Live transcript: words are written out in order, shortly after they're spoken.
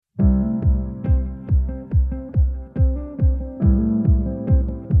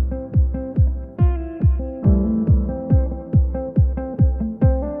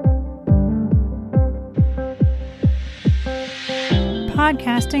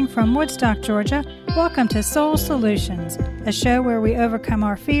Podcasting from Woodstock, Georgia, welcome to Soul Solutions, a show where we overcome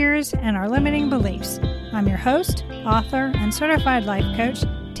our fears and our limiting beliefs. I'm your host, author, and certified life coach,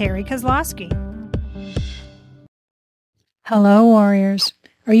 Terry Kozlowski. Hello, warriors.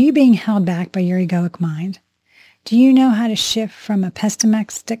 Are you being held back by your egoic mind? Do you know how to shift from a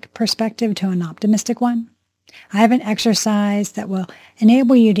pessimistic perspective to an optimistic one? I have an exercise that will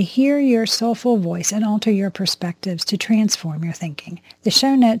enable you to hear your soulful voice and alter your perspectives to transform your thinking. The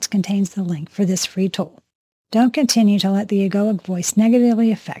show notes contains the link for this free tool. Don't continue to let the egoic voice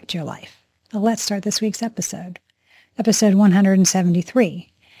negatively affect your life. Now let's start this week's episode. Episode 173.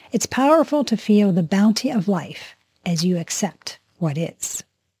 It's powerful to feel the bounty of life as you accept what is.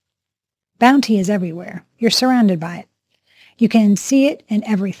 Bounty is everywhere. You're surrounded by it. You can see it in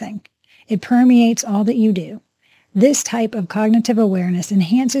everything. It permeates all that you do. This type of cognitive awareness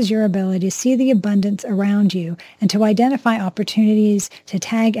enhances your ability to see the abundance around you and to identify opportunities to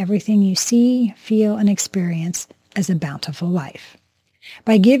tag everything you see, feel, and experience as a bountiful life.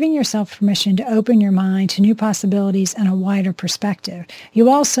 By giving yourself permission to open your mind to new possibilities and a wider perspective, you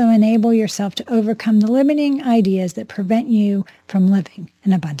also enable yourself to overcome the limiting ideas that prevent you from living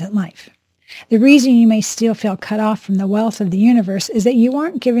an abundant life. The reason you may still feel cut off from the wealth of the universe is that you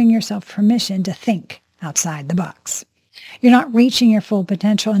aren't giving yourself permission to think outside the box. You're not reaching your full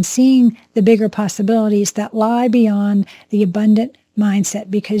potential and seeing the bigger possibilities that lie beyond the abundant mindset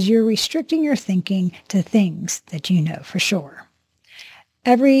because you're restricting your thinking to things that you know for sure.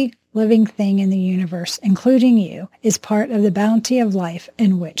 Every living thing in the universe, including you, is part of the bounty of life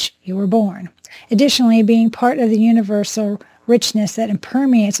in which you were born. Additionally, being part of the universal richness that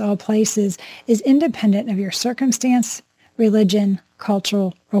permeates all places is independent of your circumstance, religion,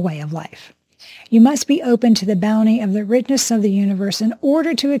 cultural, or way of life. You must be open to the bounty of the richness of the universe in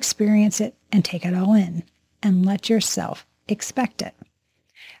order to experience it and take it all in, and let yourself expect it.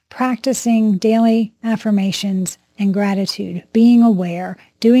 Practicing daily affirmations and gratitude, being aware,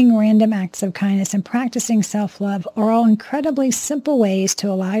 doing random acts of kindness, and practicing self-love are all incredibly simple ways to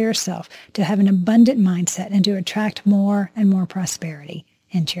allow yourself to have an abundant mindset and to attract more and more prosperity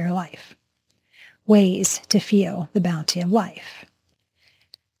into your life. Ways to feel the bounty of life.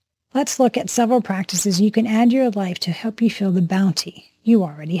 Let's look at several practices you can add to your life to help you feel the bounty you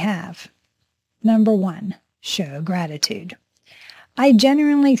already have. Number 1, show gratitude. I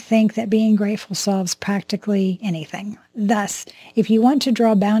genuinely think that being grateful solves practically anything. Thus, if you want to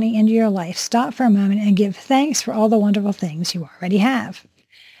draw bounty into your life, stop for a moment and give thanks for all the wonderful things you already have.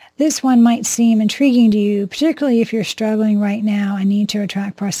 This one might seem intriguing to you, particularly if you're struggling right now and need to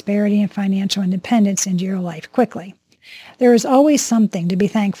attract prosperity and financial independence into your life quickly. There is always something to be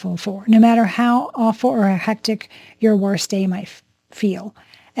thankful for, no matter how awful or hectic your worst day might feel.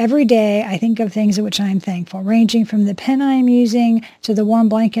 Every day, I think of things of which I am thankful, ranging from the pen I am using to the warm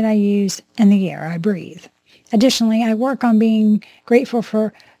blanket I use and the air I breathe. Additionally, I work on being grateful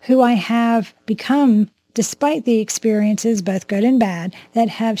for who I have become despite the experiences, both good and bad, that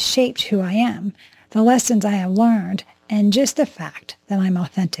have shaped who I am, the lessons I have learned, and just the fact that I'm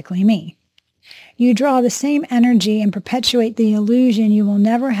authentically me. You draw the same energy and perpetuate the illusion you will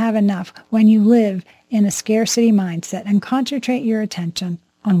never have enough when you live in a scarcity mindset and concentrate your attention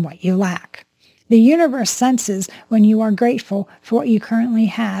on what you lack. The universe senses when you are grateful for what you currently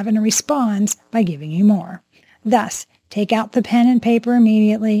have and responds by giving you more. Thus, take out the pen and paper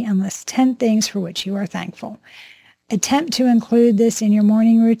immediately and list 10 things for which you are thankful. Attempt to include this in your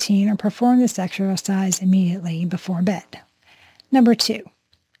morning routine or perform this exercise immediately before bed. Number 2,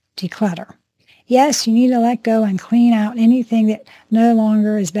 declutter. Yes, you need to let go and clean out anything that no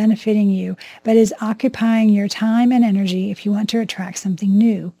longer is benefiting you, but is occupying your time and energy if you want to attract something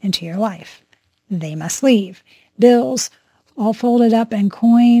new into your life. They must leave. Bills, all folded up and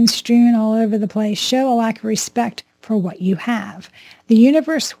coins strewn all over the place, show a lack of respect for what you have. The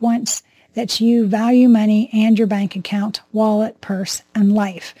universe wants that you value money and your bank account, wallet, purse, and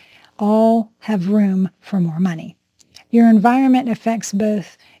life. All have room for more money. Your environment affects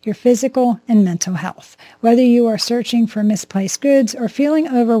both your physical and mental health. Whether you are searching for misplaced goods or feeling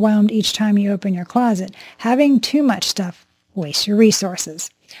overwhelmed each time you open your closet, having too much stuff wastes your resources.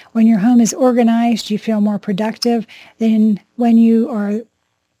 When your home is organized, you feel more productive than when you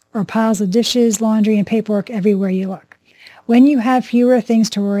are piles of dishes, laundry, and paperwork everywhere you look. When you have fewer things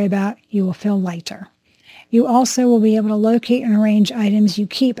to worry about, you will feel lighter. You also will be able to locate and arrange items you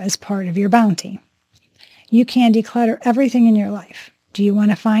keep as part of your bounty. You can declutter everything in your life. Do you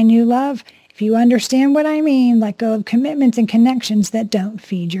want to find new love? If you understand what I mean, let go of commitments and connections that don't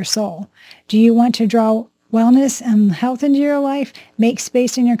feed your soul. Do you want to draw wellness and health into your life? Make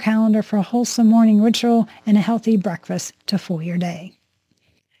space in your calendar for a wholesome morning ritual and a healthy breakfast to fuel your day.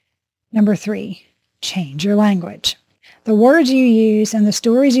 Number 3, change your language. The words you use and the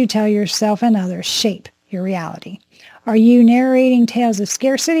stories you tell yourself and others shape your reality. Are you narrating tales of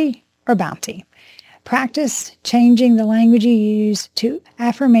scarcity or bounty? Practice changing the language you use to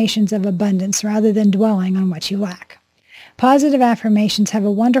affirmations of abundance rather than dwelling on what you lack. Positive affirmations have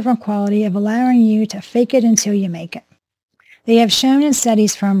a wonderful quality of allowing you to fake it until you make it. They have shown in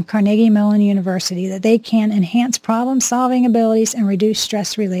studies from Carnegie Mellon University that they can enhance problem-solving abilities and reduce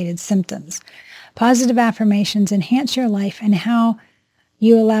stress-related symptoms. Positive affirmations enhance your life and how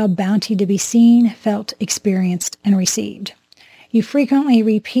you allow bounty to be seen, felt, experienced, and received. You frequently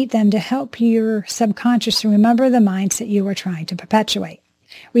repeat them to help your subconscious remember the mindset you are trying to perpetuate.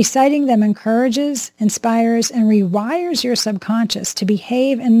 Reciting them encourages, inspires, and rewires your subconscious to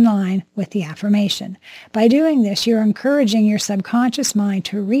behave in line with the affirmation. By doing this, you're encouraging your subconscious mind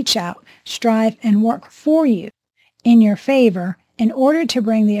to reach out, strive, and work for you in your favor in order to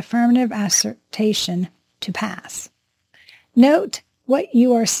bring the affirmative assertion to pass. Note what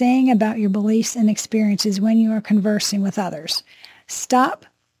you are saying about your beliefs and experiences when you are conversing with others. Stop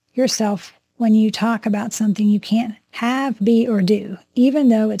yourself when you talk about something you can't have, be, or do, even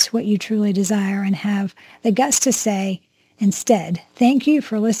though it's what you truly desire, and have the guts to say instead, "Thank you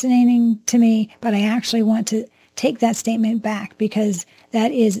for listening to me, but I actually want to take that statement back because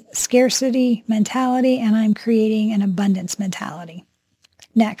that is scarcity mentality and I'm creating an abundance mentality."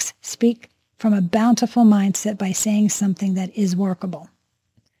 Next, speak from a bountiful mindset by saying something that is workable.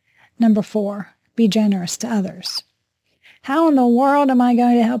 Number 4, be generous to others. How in the world am I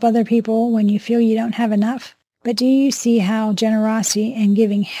going to help other people when you feel you don't have enough? But do you see how generosity and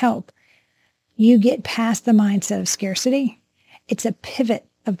giving help you get past the mindset of scarcity? It's a pivot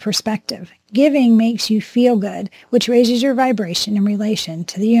of perspective. Giving makes you feel good, which raises your vibration in relation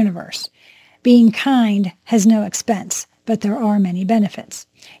to the universe. Being kind has no expense, but there are many benefits.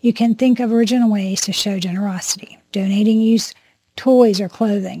 You can think of original ways to show generosity: donating used toys or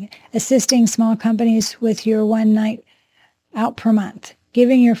clothing, assisting small companies with your one night out per month,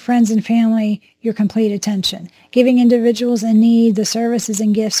 giving your friends and family your complete attention, giving individuals in need the services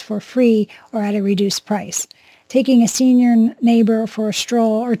and gifts for free or at a reduced price, taking a senior neighbor for a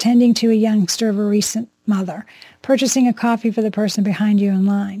stroll or tending to a youngster of a recent mother, purchasing a coffee for the person behind you in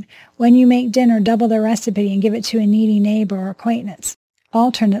line. When you make dinner, double the recipe and give it to a needy neighbor or acquaintance.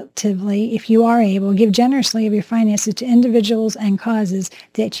 Alternatively, if you are able, give generously of your finances to individuals and causes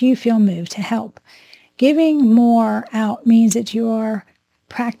that you feel moved to help. Giving more out means that you are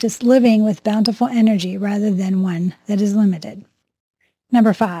practice living with bountiful energy rather than one that is limited.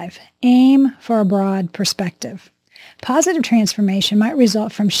 Number 5, aim for a broad perspective. Positive transformation might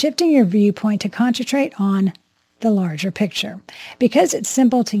result from shifting your viewpoint to concentrate on the larger picture. Because it's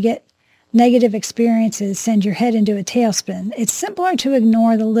simple to get negative experiences send your head into a tailspin, it's simpler to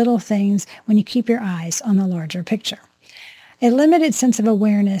ignore the little things when you keep your eyes on the larger picture. A limited sense of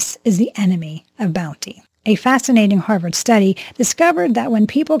awareness is the enemy of bounty. A fascinating Harvard study discovered that when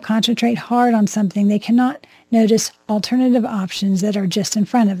people concentrate hard on something, they cannot notice alternative options that are just in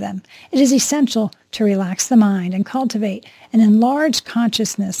front of them. It is essential to relax the mind and cultivate an enlarged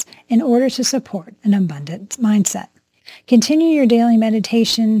consciousness in order to support an abundant mindset. Continue your daily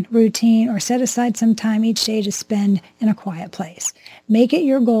meditation routine or set aside some time each day to spend in a quiet place. Make it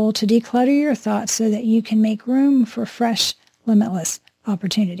your goal to declutter your thoughts so that you can make room for fresh, limitless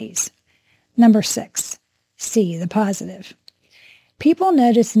opportunities. Number 6, see the positive. People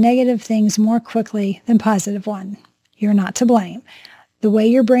notice negative things more quickly than positive ones. You're not to blame. The way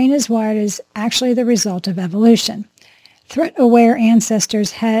your brain is wired is actually the result of evolution. Threat-aware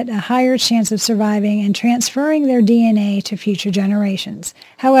ancestors had a higher chance of surviving and transferring their DNA to future generations.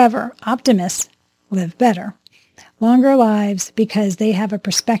 However, optimists live better, longer lives because they have a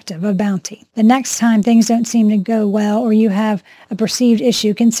perspective of bounty. The next time things don't seem to go well or you have a perceived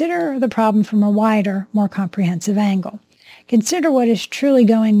issue, consider the problem from a wider, more comprehensive angle. Consider what is truly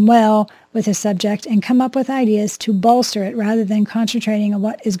going well with a subject and come up with ideas to bolster it rather than concentrating on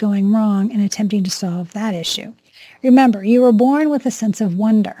what is going wrong and attempting to solve that issue. Remember, you were born with a sense of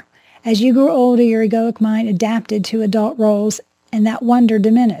wonder. As you grew older, your egoic mind adapted to adult roles and that wonder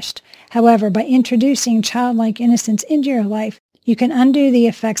diminished. However, by introducing childlike innocence into your life, you can undo the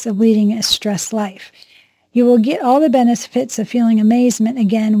effects of leading a stressed life. You will get all the benefits of feeling amazement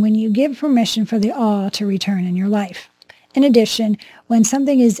again when you give permission for the awe to return in your life. In addition, when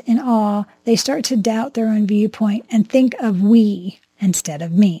something is in awe, they start to doubt their own viewpoint and think of we instead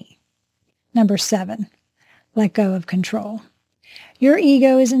of me. Number 7, let go of control. Your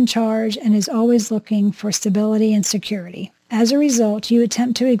ego is in charge and is always looking for stability and security. As a result, you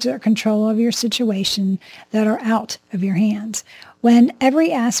attempt to exert control over your situation that are out of your hands. When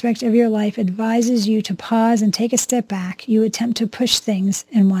every aspect of your life advises you to pause and take a step back, you attempt to push things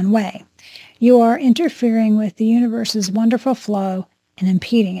in one way. You are interfering with the universe's wonderful flow and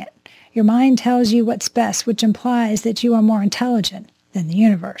impeding it. Your mind tells you what's best, which implies that you are more intelligent than the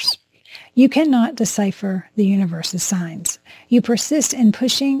universe. You cannot decipher the universe's signs. You persist in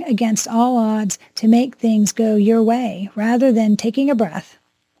pushing against all odds to make things go your way, rather than taking a breath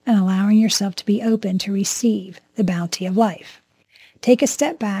and allowing yourself to be open to receive the bounty of life. Take a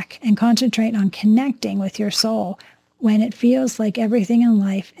step back and concentrate on connecting with your soul when it feels like everything in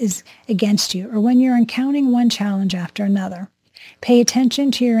life is against you, or when you're encountering one challenge after another. Pay attention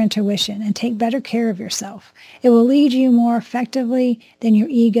to your intuition and take better care of yourself. It will lead you more effectively than your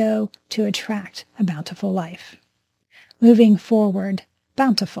ego to attract a bountiful life. Moving forward,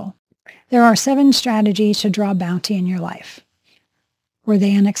 bountiful. There are 7 strategies to draw bounty in your life. Were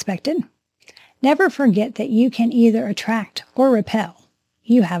they unexpected? Never forget that you can either attract or repel.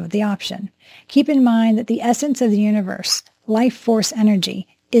 You have the option. Keep in mind that the essence of the universe, life force energy,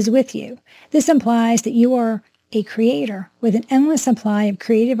 is with you. This implies that you are a creator with an endless supply of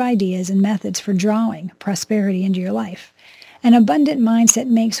creative ideas and methods for drawing prosperity into your life. An abundant mindset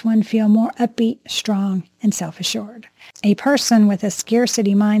makes one feel more upbeat, strong, and self-assured. A person with a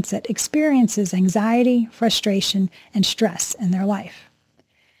scarcity mindset experiences anxiety, frustration, and stress in their life.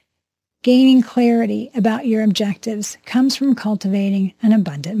 Gaining clarity about your objectives comes from cultivating an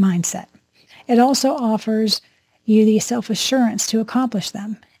abundant mindset. It also offers you the self-assurance to accomplish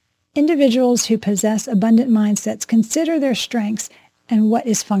them. Individuals who possess abundant mindsets consider their strengths and what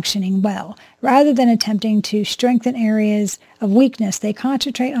is functioning well. Rather than attempting to strengthen areas of weakness, they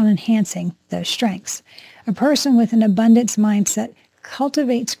concentrate on enhancing those strengths. A person with an abundance mindset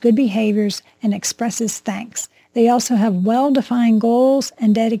cultivates good behaviors and expresses thanks. They also have well-defined goals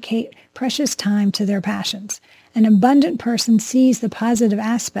and dedicate precious time to their passions. An abundant person sees the positive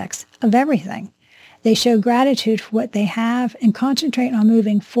aspects of everything. They show gratitude for what they have and concentrate on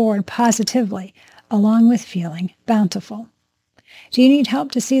moving forward positively, along with feeling bountiful. Do you need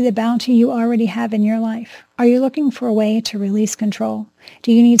help to see the bounty you already have in your life? Are you looking for a way to release control?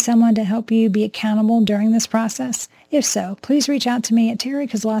 Do you need someone to help you be accountable during this process? If so, please reach out to me at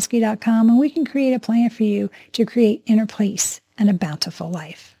TerryKozlowski.com and we can create a plan for you to create inner peace and a bountiful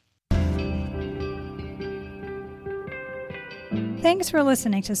life. Thanks for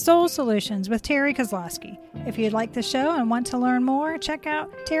listening to Soul Solutions with Terry Kozlowski. If you'd like the show and want to learn more, check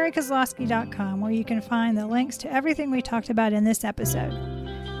out TerryKozlowski.com, where you can find the links to everything we talked about in this episode.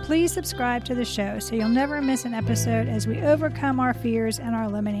 Please subscribe to the show so you'll never miss an episode as we overcome our fears and our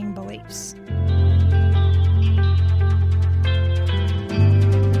limiting beliefs.